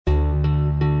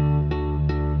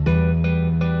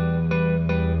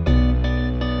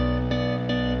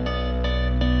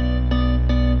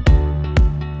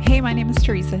Hey, my name is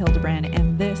Teresa Hildebrand,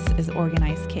 and this is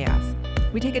Organized Chaos.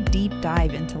 We take a deep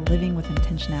dive into living with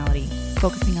intentionality,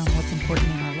 focusing on what's important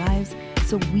in our lives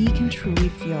so we can truly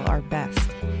feel our best.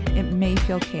 It may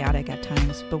feel chaotic at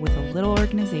times, but with a little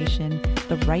organization,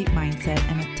 the right mindset,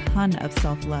 and a ton of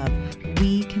self-love,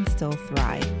 we can still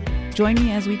thrive. Join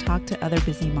me as we talk to other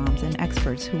busy moms and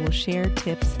experts who will share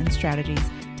tips and strategies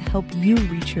to help you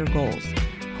reach your goals.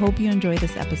 Hope you enjoy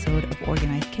this episode of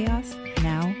Organized Chaos.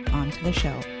 Now, on to the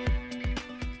show.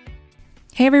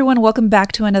 Hey everyone, welcome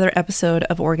back to another episode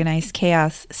of Organized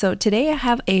Chaos. So today I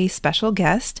have a special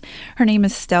guest. Her name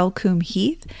is Stell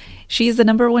Coombe-Heath. She is the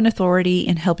 #1 authority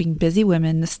in helping busy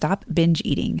women stop binge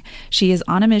eating. She is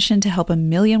on a mission to help 1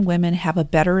 million women have a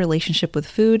better relationship with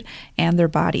food and their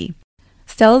body.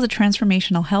 Stell is a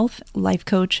transformational health, life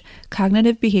coach,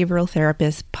 cognitive behavioral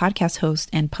therapist, podcast host,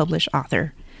 and published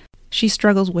author. She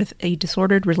struggles with a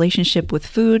disordered relationship with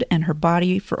food and her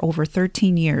body for over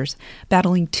 13 years,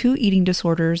 battling 2 eating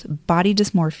disorders, body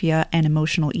dysmorphia, and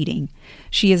emotional eating.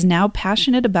 She is now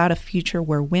passionate about a future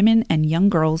where women and young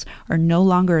girls are no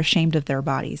longer ashamed of their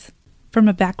bodies. From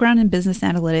a background in business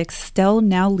analytics, Stell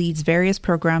now leads various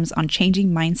programs on changing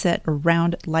mindset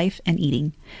around life and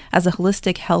eating. As a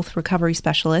holistic health recovery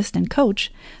specialist and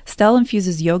coach, Stell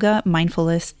infuses yoga,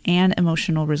 mindfulness, and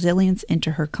emotional resilience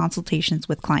into her consultations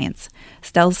with clients.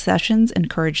 Stell's sessions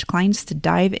encourage clients to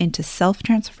dive into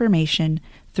self-transformation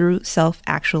through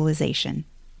self-actualization.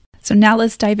 So now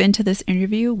let's dive into this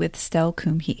interview with Stell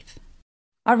Coombe-Heath.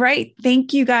 All right.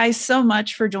 Thank you guys so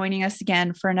much for joining us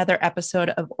again for another episode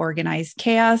of Organized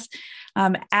Chaos.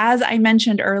 As I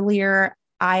mentioned earlier,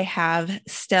 I have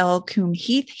Stell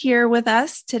Coombe-Heath here with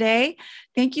us today.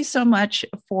 Thank you so much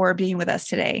for being with us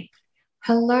today.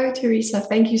 Hello, Teresa.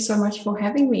 Thank you so much for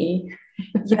having me.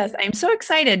 Yes, I'm so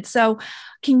excited. So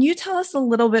can you tell us a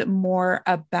little bit more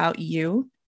about you?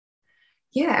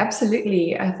 Yeah,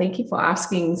 absolutely. Thank you for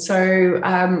asking. So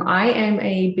I am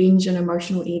a binge and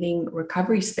emotional eating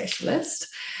recovery specialist.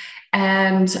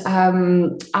 And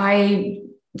I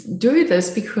do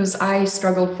this because I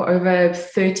struggled for over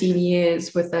 13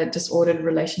 years with a disordered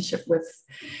relationship with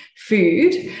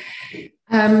food.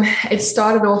 It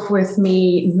started off with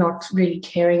me not really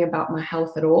caring about my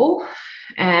health at all.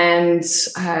 And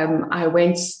I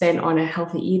went then on a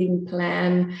healthy eating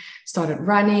plan, started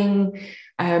running.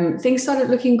 Things started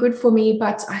looking good for me,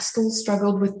 but I still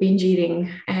struggled with binge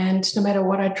eating. And no matter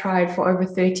what I tried for over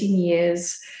 13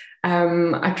 years,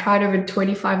 I tried over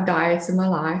 25 diets in my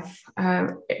life.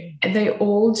 They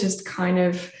all just kind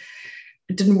of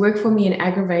didn't work for me and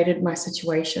aggravated my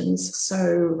situations.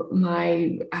 So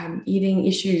my eating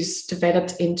issues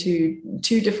developed into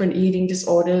 2 different eating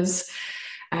disorders,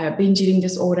 binge eating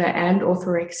disorder and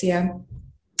orthorexia.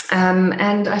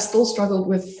 And I still struggled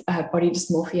with body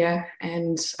dysmorphia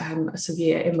and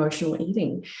severe emotional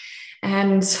eating.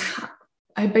 And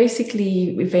I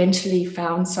basically eventually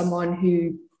found someone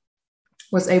who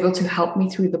was able to help me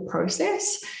through the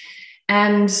process.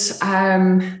 And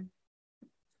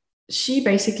she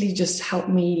basically just helped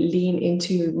me lean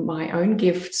into my own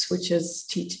gifts, which is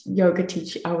yoga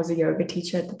teaching. I was a yoga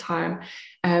teacher at the time,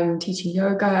 teaching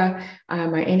yoga,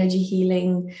 my energy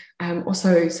healing,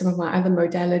 also some of my other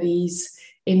modalities,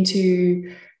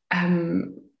 into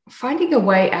finding a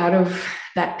way out of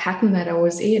that pattern that I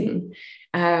was in.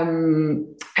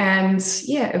 And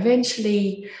yeah,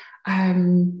 eventually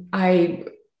I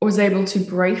was able to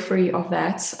break free of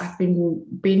that. I've been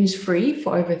binge free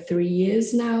for over 3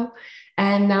 years now.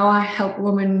 And now I help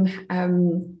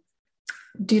women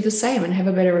do the same and have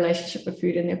a better relationship with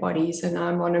food in their bodies. And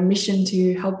I'm on a mission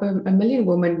to help 1 million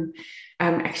women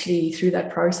actually through that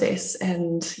process.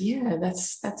 And yeah,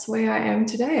 that's where I am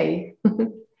today.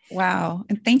 Wow.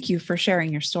 And thank you for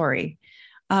sharing your story.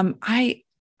 I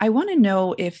want to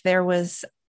know if there was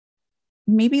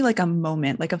maybe like a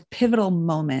moment, like a pivotal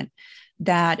moment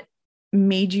that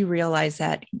made you realize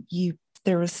that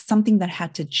there was something that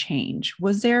had to change.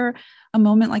 Was there a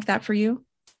moment like that for you?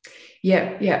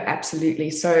 Yeah,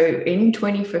 absolutely. So in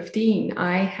 2015,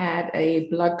 I had a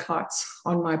blood clot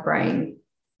on my brain.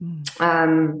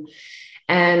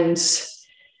 And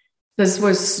this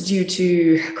was due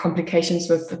to complications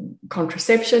with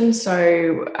contraception.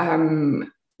 So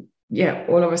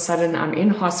all of a sudden I'm in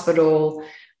hospital.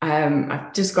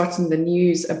 I've just gotten the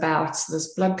news about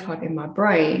this blood clot in my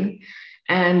brain.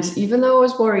 And even though I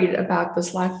was worried about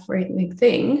this life-threatening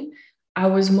thing, I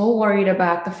was more worried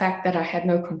about the fact that I had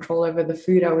no control over the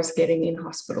food I was getting in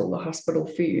hospital, the hospital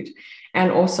food.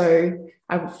 And also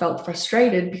I felt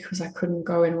frustrated because I couldn't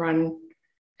go and run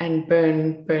and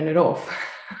burn it off.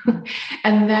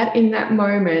 And that in that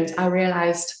moment, I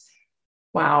realized,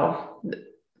 wow,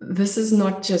 this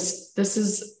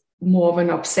is more of an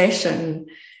obsession.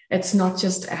 It's not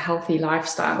just a healthy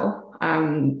lifestyle.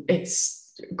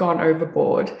 It's gone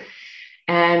overboard.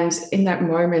 And in that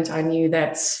moment, I knew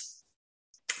that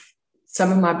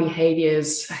some of my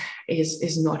behaviors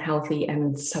is not healthy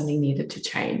and something needed to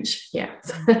change. Yeah.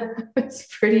 It's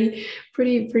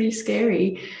pretty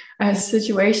scary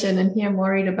situation. And here I'm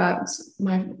worried about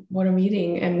what I'm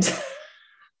eating and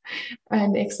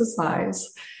and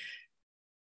exercise.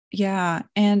 Yeah.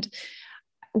 And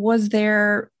was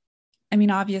there, I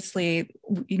mean, obviously,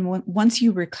 once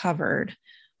you recovered,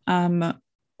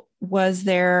 was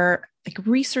there like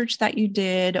research that you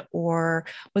did, or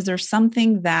was there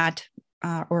something that,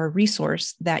 or a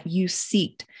resource that you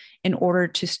sought in order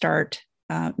to start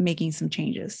making some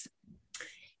changes?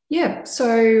 Yeah.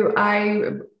 So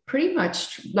I pretty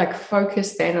much like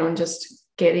focused then on just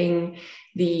getting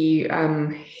the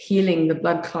healing the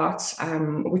blood clots,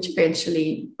 which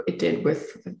eventually it did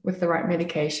with the right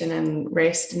medication and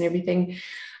rest and everything.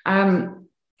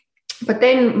 But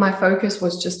then my focus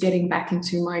was just getting back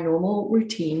into my normal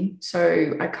routine.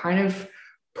 So I kind of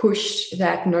pushed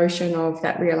that notion of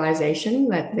that realization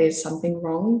that there's something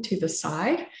wrong to the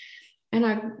side. And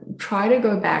I try to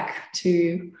go back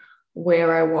to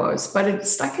where I was, but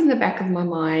it's stuck in the back of my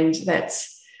mind that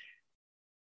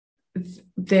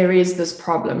there is this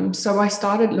problem. So I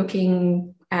started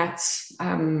looking at,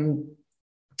 I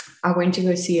went to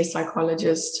go see a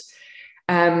psychologist.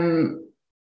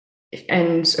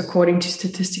 And according to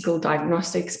statistical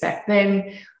diagnostics back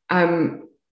then,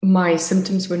 my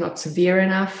symptoms were not severe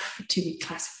enough to be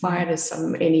classified as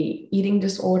any eating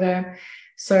disorder.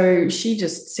 So she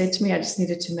just said to me, I just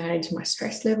needed to manage my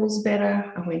stress levels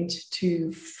better. I went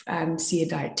to see a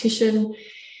dietitian.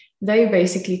 They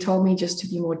basically told me just to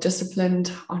be more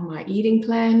disciplined on my eating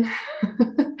plan.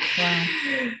 Wow.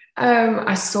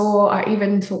 I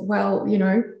even thought, well,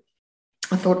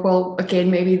 I thought, well, again,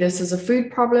 maybe this is a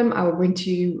food problem. I went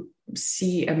to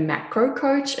see a macro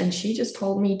coach, and she just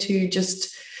told me to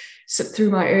just sit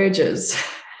through my urges.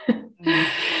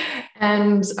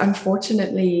 And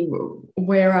unfortunately,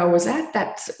 where I was at,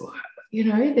 that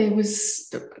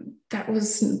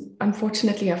was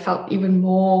unfortunately, I felt even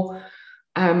more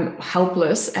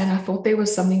helpless, and I thought there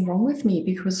was something wrong with me,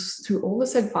 because through all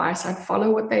this advice, I'd follow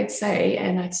what they'd say,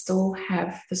 and I'd still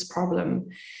have this problem.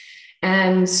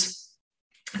 And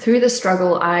through the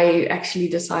struggle, I actually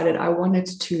decided I wanted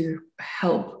to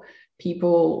help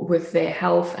people with their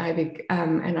health.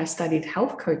 And I studied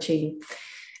health coaching.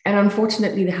 And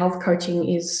unfortunately, the health coaching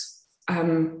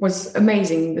was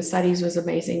amazing. The studies was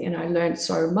amazing, and I learned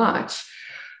so much.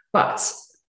 But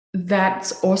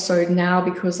that's also now,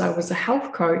 because I was a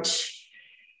health coach,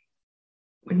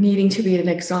 needing to be an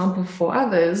example for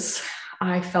others,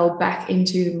 I fell back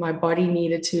into my body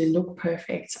needed to look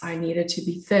perfect. I needed to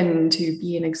be thin to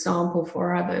be an example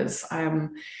for others.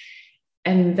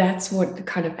 And that's what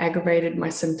kind of aggravated my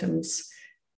symptoms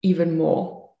even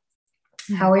more.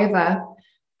 Mm-hmm. However,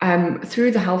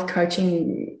 through the health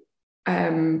coaching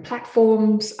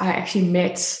platforms, I actually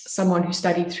met someone who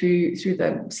studied through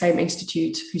the same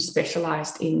institute, who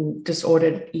specialized in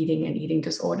disordered eating and eating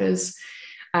disorders.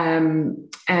 And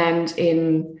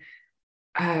in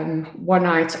one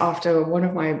night, after one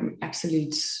of my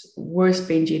absolute worst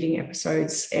binge eating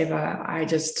episodes ever, I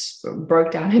just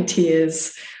broke down in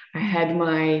tears. I had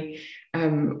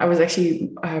I was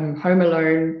actually home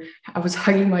alone. I was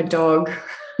hugging my dog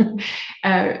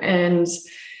and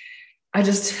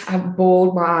I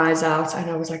bawled my eyes out, and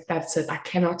I was like, that's it. I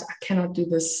cannot do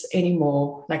this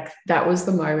anymore. Like, that was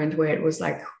the moment where it was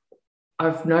like,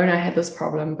 I've known I had this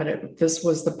problem, but this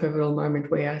was the pivotal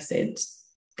moment where I said,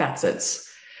 that's it.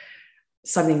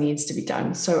 Something needs to be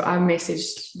done. So I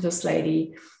messaged this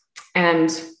lady, and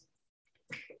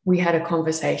we had a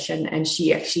conversation, and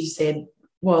she actually said,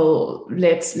 well,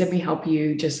 let me help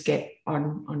you just get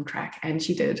on track. And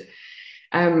she did.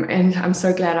 And I'm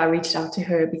so glad I reached out to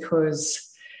her,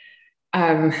 because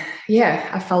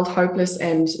I felt hopeless,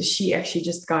 and she actually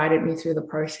just guided me through the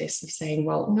process of saying,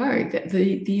 well, no,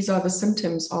 these are the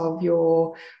symptoms of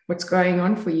what's going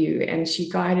on for you. And she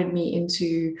guided me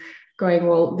into going,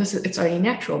 well, it's only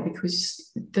natural,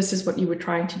 because this is what you were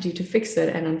trying to do to fix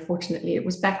it, and unfortunately it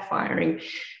was backfiring.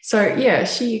 So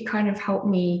she kind of helped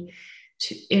me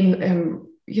to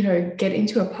get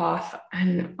into a path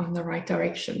and on the right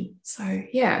direction. So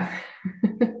yeah.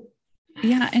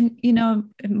 And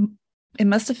it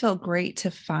must have felt great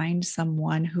to find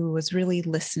someone who was really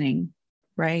listening,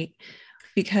 right?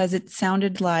 Because it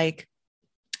sounded like,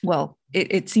 well,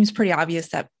 it seems pretty obvious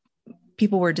that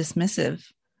people were dismissive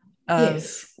of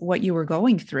Yes. what you were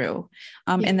going through.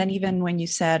 And Yeah. then even when you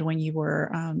said when you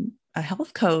were a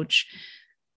health coach,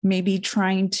 maybe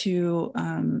trying to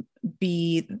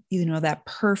be, that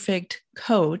perfect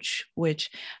coach,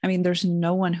 which, I mean, there's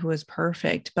no one who is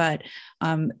perfect, but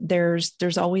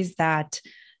there's always that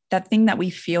thing that we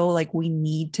feel like we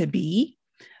need to be.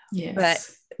 But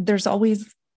Yes. there's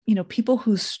always, people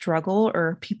who struggle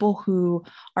or people who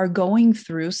are going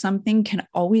through something can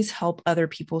always help other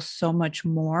people so much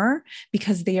more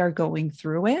because they are going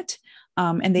through it,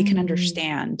 and they can Mm.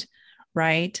 understand.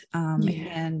 Right. Yeah.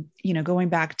 And, going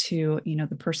back to,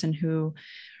 the person who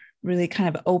really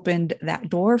kind of opened that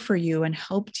door for you and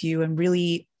helped you and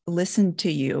really listened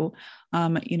to you,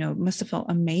 must have felt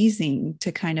amazing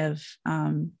to kind of,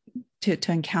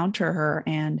 to encounter her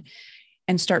and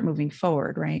start moving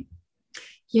forward. Right.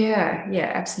 Yeah,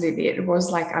 yeah, absolutely. It was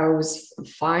like I was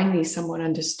finally someone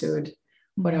understood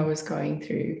what I Mhm. was going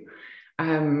through.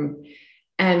 Um,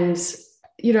 and,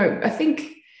 I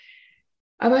think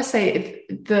I must say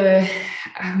the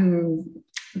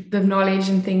knowledge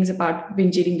and things about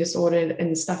binge eating disorder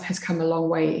and stuff has come a long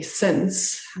way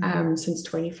Mhm. since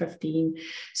 2015.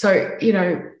 So,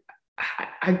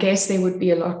 I guess there would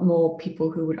be a lot more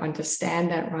people who would understand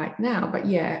that right now. But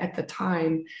yeah, at the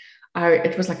time,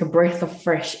 it was like a breath of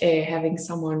fresh air having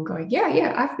someone going, yeah,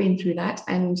 yeah, I've been through that.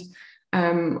 And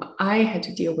I had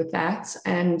to deal with that.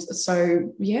 And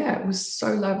so, yeah, it was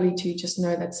so lovely to just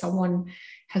know that someone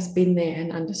has been there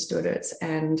and understood it.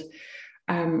 And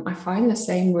I find the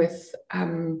same with,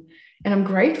 and I'm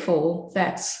grateful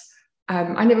that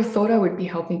I never thought I would be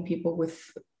helping people with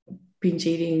binge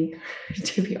eating,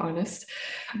 to be honest.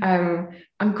 Um,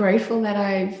 I'm grateful that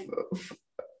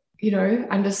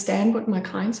understand what my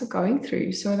clients are going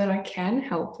through so that I can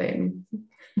help them.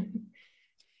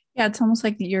 Yeah, it's almost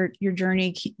like your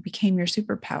journey became your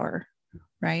superpower,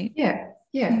 right? Yeah,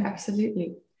 yeah, Yeah.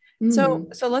 absolutely. So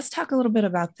Mm. so let's talk a little bit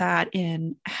about that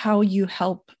in how you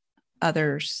help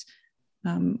others,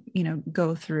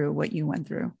 go through what you went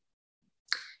through.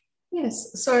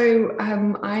 Yes. So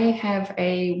I have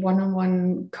a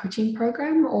one-on-one coaching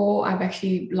program, or I've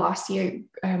actually last year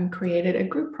created a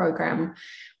group program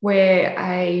where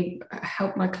I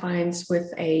help my clients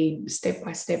with a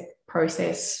step-by-step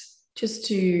process just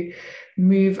to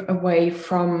move away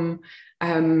from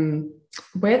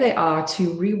where they are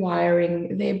to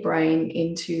rewiring their brain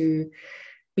into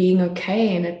being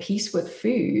okay and at peace with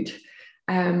food,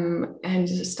 and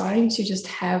starting to just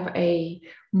have a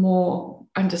more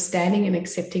understanding and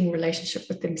accepting relationship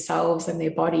with themselves and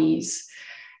their bodies,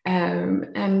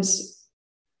 and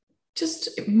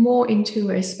just more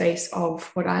into a space of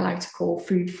what I like to call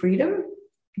food freedom,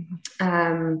 Mhm.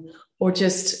 um, or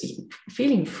just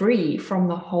feeling free from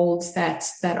the holds that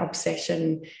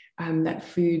obsession that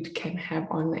food can have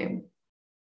on them.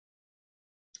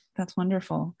 That's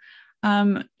wonderful.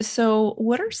 So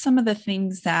what are some of the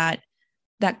things that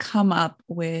come up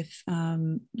with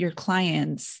your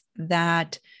clients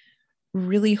that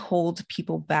really hold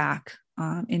people back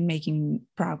in making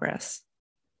progress?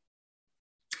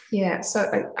 Yeah,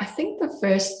 so I think the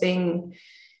first thing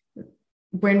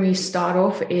when we start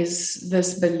off is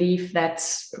this belief that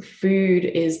food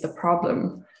is the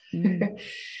problem. Mm.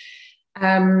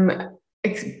 um,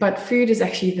 but food is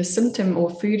actually the symptom, or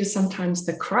food is sometimes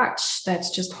the crutch that's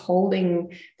just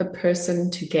holding the person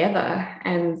together.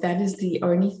 And that is the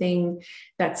only thing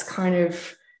that's kind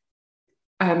of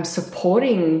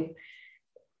supporting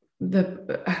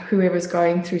the whoever's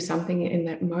going through something in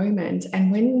that moment.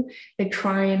 And when they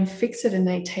try and fix it and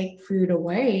they take food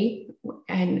away,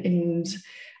 and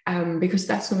because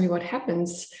that's normally what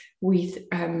happens with,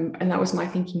 and that was my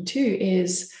thinking too,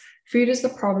 is food is the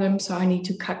problem, so I need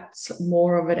to cut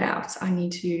more of it out. I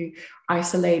need to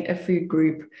isolate a food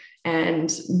group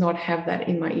and not have that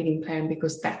in my eating plan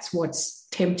because that's what's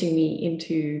tempting me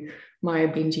into my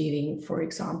binge eating, for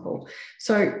example.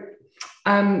 So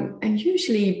and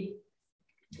usually,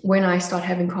 when I start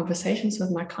having conversations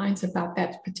with my clients about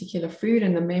that particular food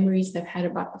and the memories they've had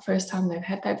about the first time they've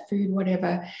had that food,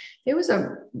 whatever, there was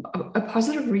a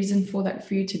positive reason for that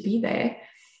food to be there.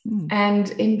 Mm. And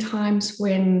in times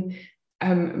when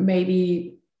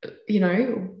maybe,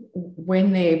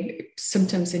 when their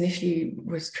symptoms initially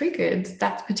was triggered,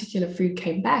 that particular food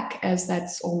came back as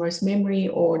that's almost memory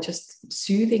or just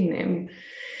soothing them.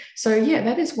 So yeah,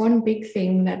 that is one big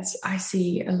thing that I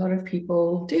see a lot of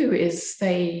people do is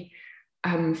they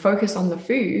focus on the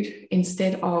food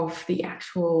instead of the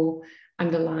actual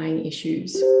underlying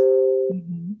issues.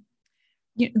 Mhm.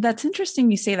 That's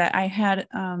interesting you say that. I had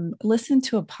listened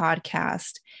to a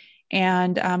podcast,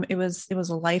 and it was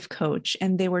a life coach,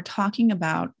 and they were talking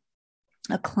about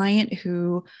a client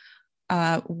who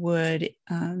would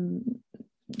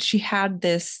she had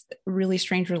this really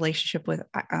strange relationship with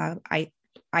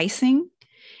icing,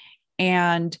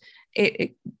 and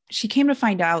she came to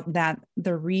find out that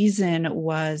the reason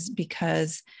was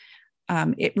because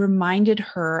it reminded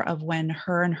her of when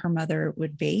her and her mother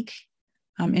would bake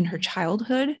in her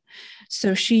childhood.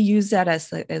 So she used that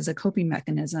as a coping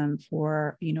mechanism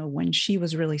for, when she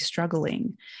was really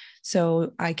struggling.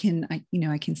 So I can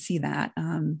see that.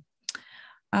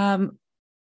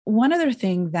 One other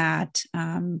thing that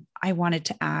I wanted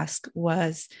to ask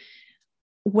was,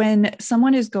 when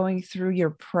someone is going through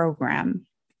your program,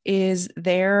 is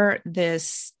there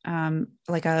this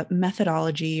like a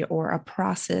methodology or a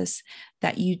process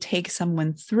that you take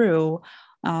someone through,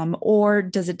 or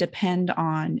does it depend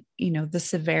on, the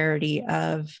severity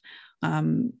of,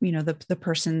 the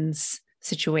person's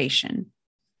situation?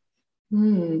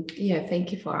 Yeah,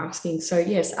 thank you for asking. So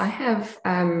yes, I have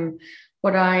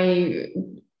what I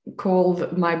call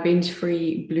my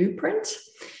binge-free blueprint.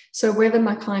 So whether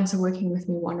my clients are working with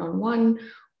me one-on-one,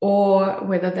 or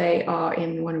whether they are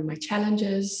in one of my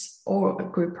challenges or a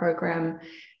group program,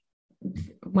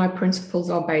 my principles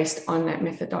are based on that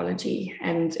methodology,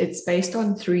 and it's based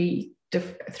on three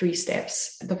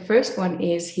steps. The first one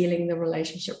is healing the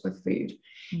relationship with food.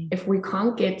 If we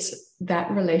can't get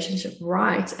that relationship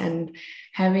right and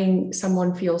having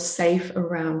someone feel safe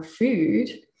around food,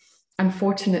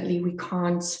 unfortunately, we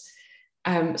can't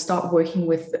start working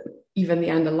with even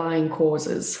the underlying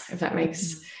causes, if that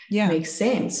makes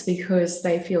sense, because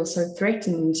they feel so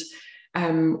threatened,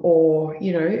 or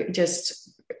just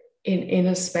in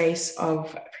a space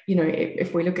of,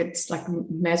 if we look at like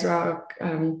Maslow,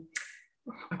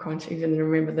 I can't even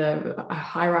remember the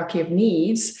hierarchy of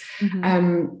needs.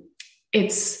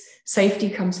 It's safety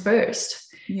comes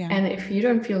first. And if you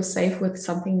don't feel safe with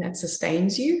something that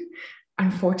sustains you,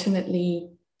 unfortunately,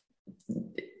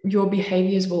 your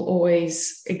behaviors will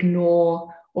always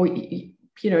ignore, or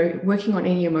working on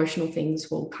any emotional things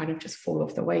will kind of just fall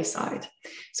off the wayside.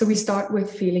 So we start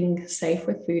with feeling safe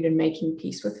with food and making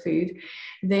peace with food.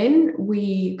 Then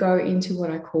we go into what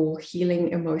I call healing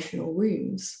emotional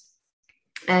wounds.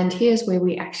 And here's where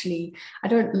I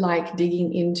don't like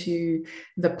digging into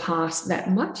the past that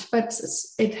much, but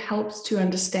it helps to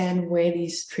understand where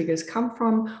these triggers come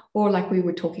from, or like we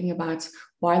were talking about,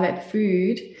 why that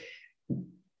food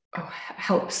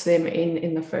helps them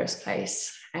in the first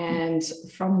place. And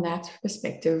from that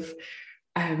perspective,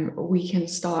 we can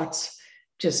start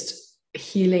just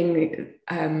healing,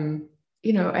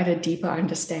 at a deeper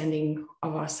understanding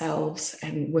of ourselves,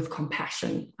 and with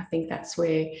compassion. I think that's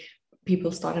where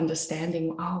people start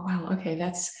understanding, oh, wow, okay,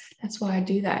 that's why I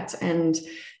do that. And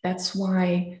that's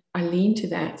why I lean to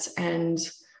that. And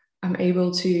I'm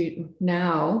able to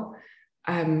now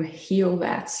heal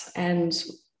that. And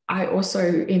I also,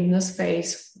 in this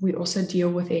phase, we also deal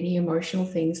with any emotional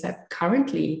things that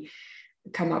currently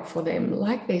come up for them,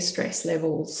 like their stress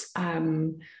levels,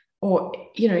 or,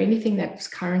 anything that's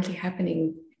currently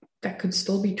happening that could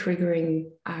still be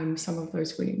triggering some of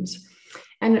those wounds.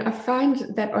 And I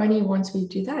find that only once we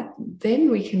do that, then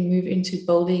we can move into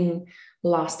building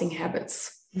lasting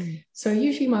habits. So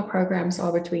usually my programs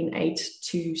are between 8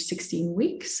 to 16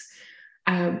 weeks.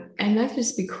 And that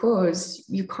is because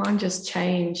you can't just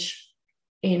change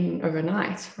in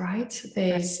overnight, right?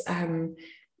 There's,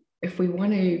 if we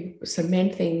want to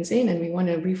cement things in and we want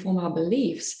to reform our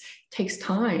beliefs, it takes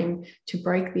time to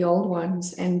break the old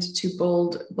ones and to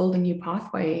build a new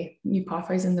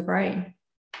pathways in the brain.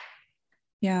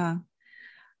 Yeah.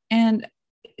 And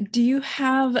do you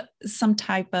have some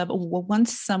type of,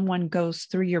 once someone goes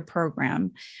through your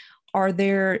program, are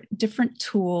there different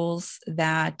tools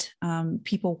that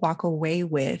people walk away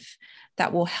with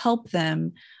that will help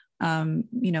them,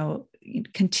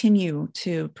 continue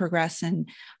to progress and,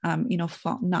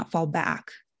 not fall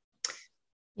back?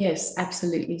 Yes,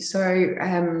 absolutely. So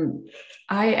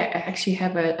I actually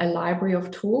have a library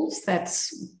of tools that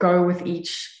go with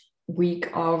each week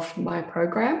of my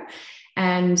program.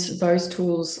 And those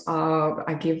tools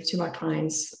I give to my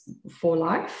clients for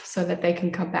life, so that they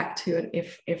can come back to it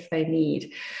if they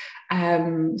need.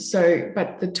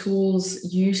 But the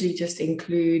tools usually just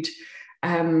include,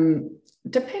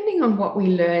 depending on what we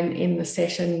learn in the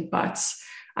session, but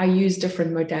I use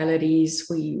different modalities.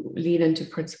 We lean into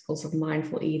principles of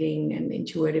mindful eating and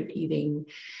intuitive eating.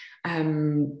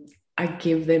 I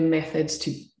give them methods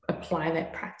to apply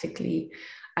that practically.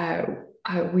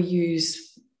 We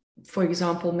use, for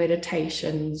example,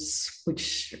 meditations,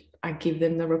 which I give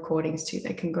them the recordings to.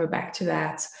 They can go back to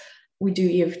that. We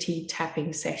do EFT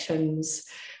tapping sessions.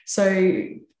 So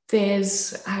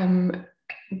there's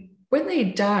when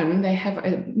they're done, they have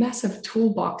a massive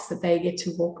toolbox that they get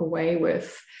to walk away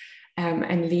with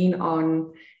and lean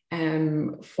on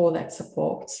for that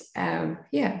support.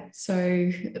 Yeah,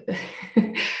 so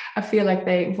I feel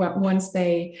like once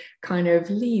they kind of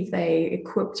leave, they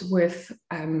equipped with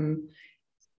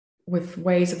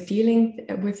ways of dealing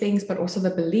with things, but also the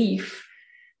belief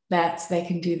that they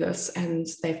can do this and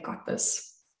they've got this.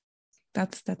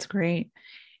 That's great.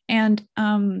 And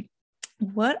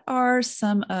what are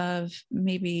some of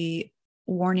maybe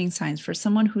warning signs for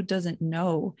someone who doesn't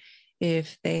know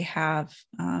if they have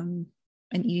an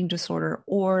eating disorder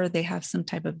or they have some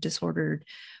type of disordered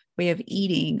way of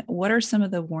eating? What are some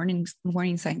of the warning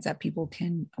signs that people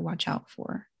can watch out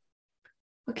for?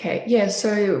 Okay, yeah.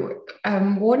 So,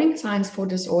 warning signs for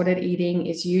disordered eating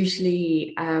is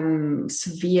usually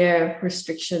severe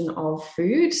restriction of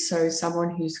food. So,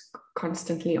 someone who's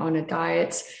constantly on a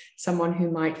diet, someone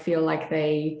who might feel like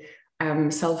they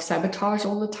self-sabotage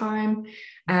all the time.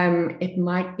 It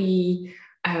might be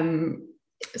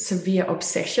severe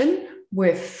obsession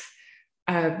with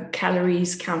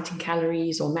calories, counting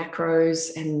calories or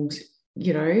macros, and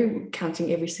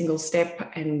counting every single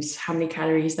step and how many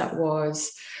calories that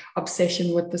was,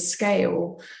 obsession with the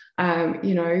scale.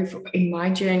 In my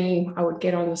journey, I would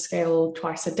get on the scale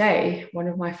twice a day. One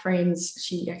of my friends,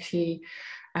 she actually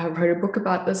wrote a book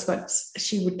about this, but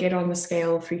she would get on the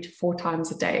scale 3 to 4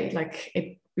 times a day. Like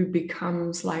it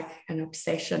becomes like an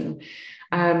obsession.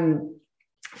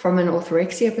 From an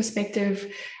orthorexia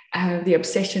perspective, the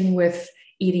obsession with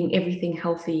eating everything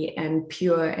healthy and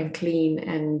pure and clean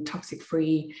and toxic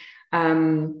free.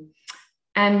 And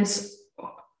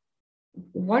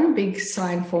one big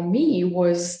sign for me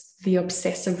was the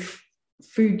obsessive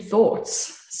food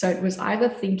thoughts. So it was either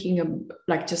thinking of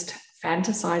like just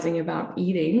fantasizing about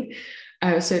eating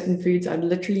certain foods. I'd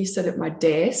literally sit at my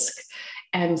desk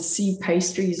and see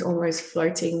pastries almost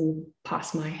floating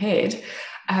past my head.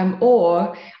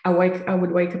 Or I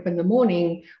would wake up in the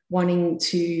morning wanting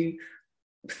to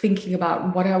thinking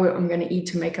about what I'm going to eat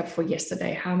to make up for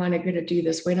yesterday. How am I going to do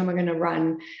this? When am I going to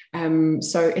run?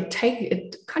 So it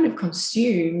kind of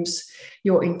consumes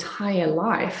your entire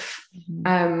life.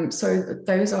 So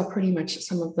those are pretty much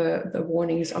some of the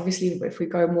warnings. Obviously, if we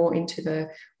go more into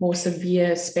the more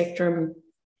severe spectrum,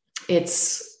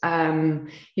 it's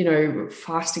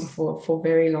fasting for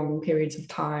very long periods of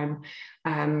time.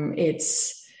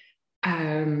 It's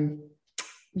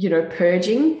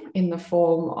purging in the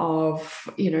form of,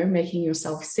 making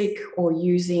yourself sick or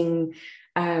using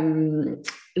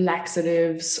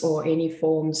laxatives or any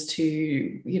forms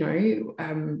to,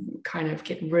 kind of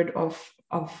get rid of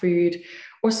food.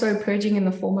 Also purging in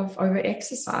the form of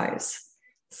over-exercise.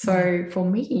 So for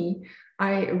me,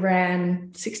 I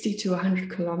ran 60 to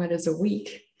 100 kilometers a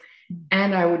week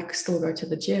and I would still go to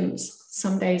the gyms.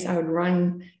 Some days I would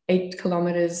run 8 to 12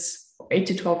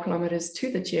 kilometers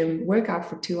to the gym, work out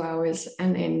for 2 hours,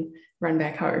 and then run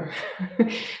back home.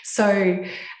 So,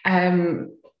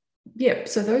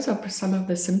 so those are some of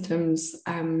the symptoms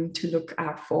to look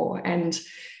out for. And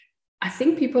I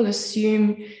think people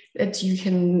assume that you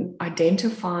can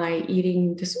identify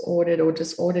eating disordered or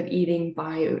disordered eating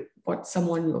by what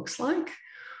someone looks like,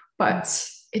 but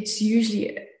it's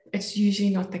usually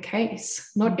not the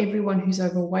case. Not everyone who's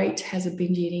overweight has a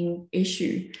binge eating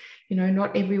issue.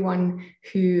 Not everyone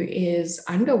who is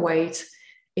underweight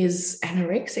is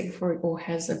anorexic or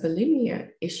has a bulimia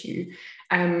issue.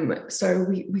 So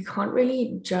we can't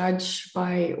really judge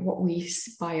by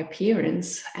by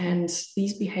appearance. And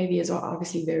these behaviors are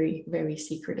obviously very, very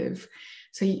secretive.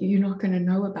 So you're not going to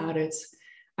know about it.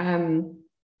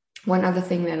 One other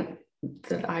thing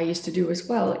that I used to do as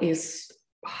well is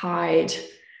hide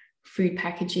food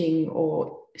packaging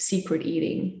or secret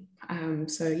eating.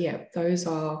 Those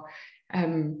are,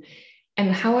 and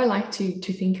how I like to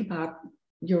think about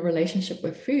your relationship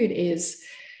with food is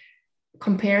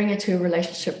comparing it to a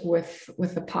relationship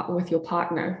with your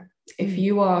partner. If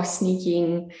you are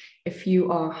sneaking, if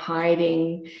you are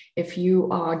hiding, if you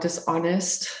are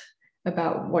dishonest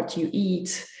about what you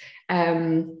eat,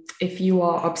 if you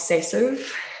are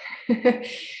obsessive,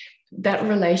 that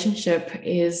relationship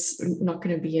is not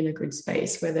going to be in a good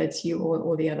space, whether it's you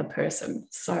or the other person.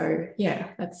 So yeah,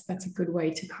 that's a good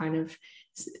way to kind of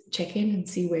check in and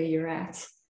see where you're at.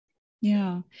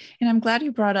 Yeah. And I'm glad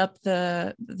you brought up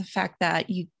the fact that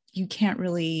you can't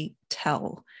really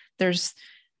tell. There's,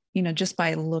 just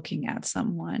by looking at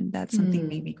someone that something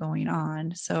may be going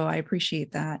on. So I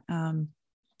appreciate that.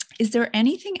 Is there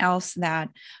anything else that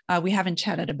we haven't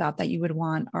chatted about that you would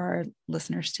want our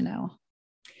listeners to know?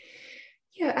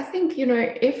 Yeah, I think,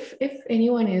 if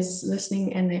anyone is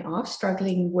listening and they are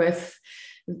struggling with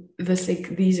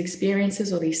these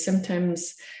experiences or these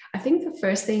symptoms, I think the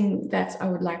first thing that I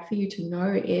would like for you to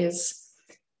know is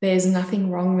there's nothing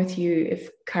wrong with you if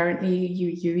currently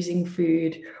you're using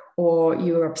food or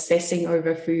you're obsessing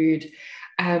over food.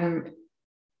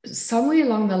 Somewhere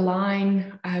along the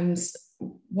line,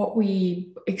 what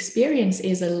we experience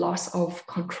is a loss of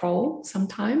control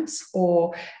sometimes,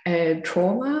 or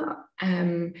trauma.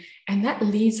 And that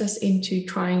leads us into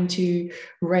trying to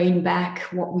rein back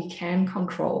what we can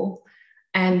control.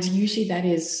 And usually that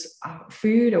is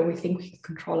food, or we think we can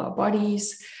control our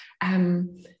bodies.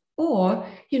 Or,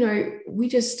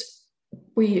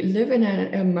 we live in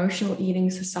an emotional eating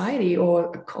society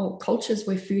or cultures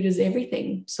where food is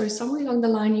everything. So somewhere along the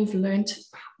line, you've learned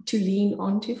to lean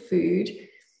onto food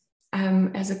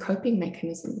as a coping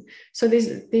mechanism. So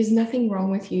there's nothing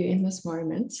wrong with you in this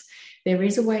moment. There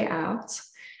is a way out.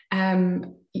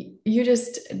 You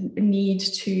just need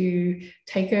to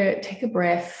take a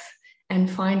breath and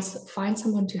find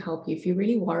someone to help you. If you're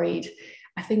really worried,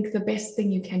 I think the best thing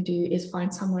you can do is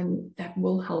find someone that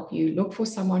will help you. Look for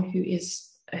someone who is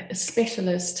a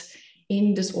specialist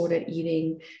in disordered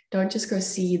eating. Don't just go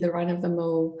see the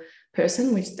run-of-the-mill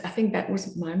person, which I think that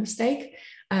was my mistake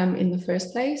in the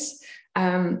first place.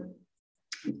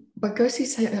 But go see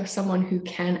someone who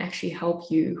can actually help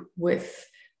you with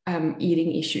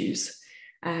eating issues,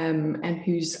 and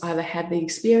who's either had the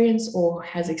experience or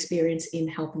has experience in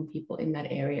helping people in that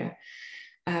area.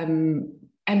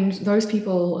 And those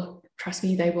people, trust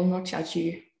me, they will not judge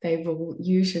you. They will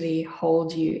usually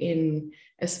hold you in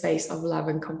a space of love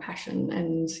and compassion.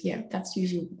 And yeah, that's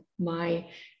usually my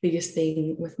biggest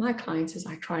thing with my clients, is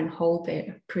I try and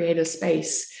create a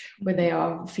space where they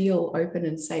feel open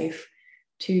and safe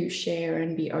to share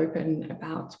and be open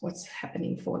about what's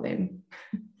happening for them.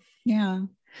 Yeah.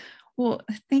 Well,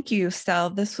 thank you,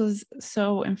 Stell. This was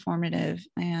so informative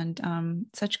and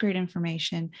such great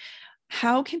information.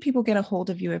 How can people get a hold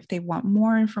of you if they want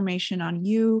more information on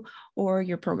you or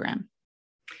your program?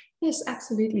 Yes,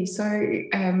 absolutely. So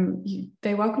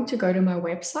they're welcome to go to my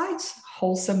website,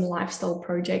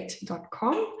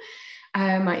 wholesomelifestyleproject.com.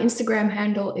 My Instagram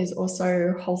handle is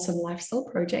also Wholesome Lifestyle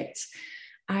Project.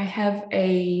 I have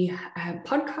a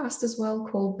podcast as well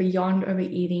called Beyond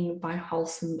Overeating by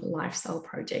Wholesome Lifestyle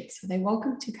Project. So they're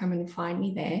welcome to come and find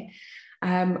me there.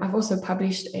 I've also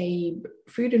published a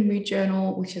food and mood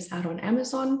journal, which is out on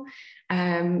Amazon.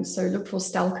 So look for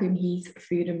Stell Coombe Heath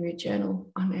Food and Mood Journal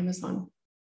on Amazon.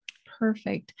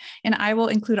 Perfect. And I will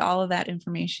include all of that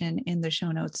information in the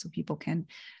show notes so people can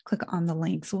click on the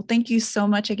links. Well, thank you so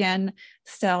much again,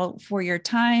 Stell, for your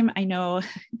time. I know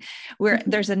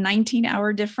there's a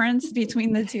 19-hour difference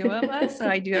between the two of us, so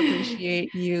I do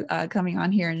appreciate you coming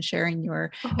on here and sharing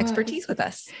your expertise with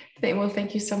us. Well,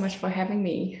 thank you so much for having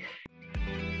me.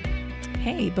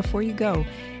 Hey, before you go,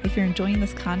 if you're enjoying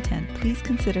this content, please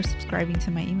consider subscribing to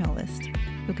my email list.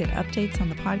 You'll get updates on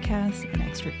the podcast and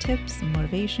extra tips and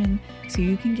motivation so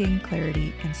you can gain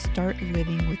clarity and start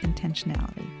living with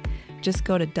intentionality. Just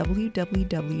go to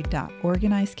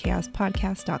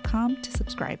www.organizedchaospodcast.com to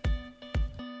subscribe.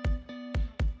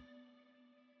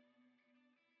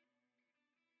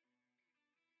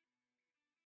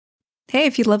 Hey,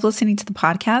 if you love listening to the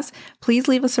podcast, please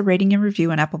leave us a rating and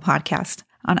review on Apple Podcasts.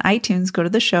 On iTunes, go to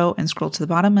the show and scroll to the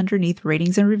bottom underneath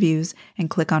ratings and reviews and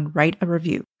click on Write a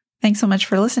Review. Thanks so much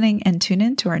for listening, and tune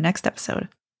in to our next episode.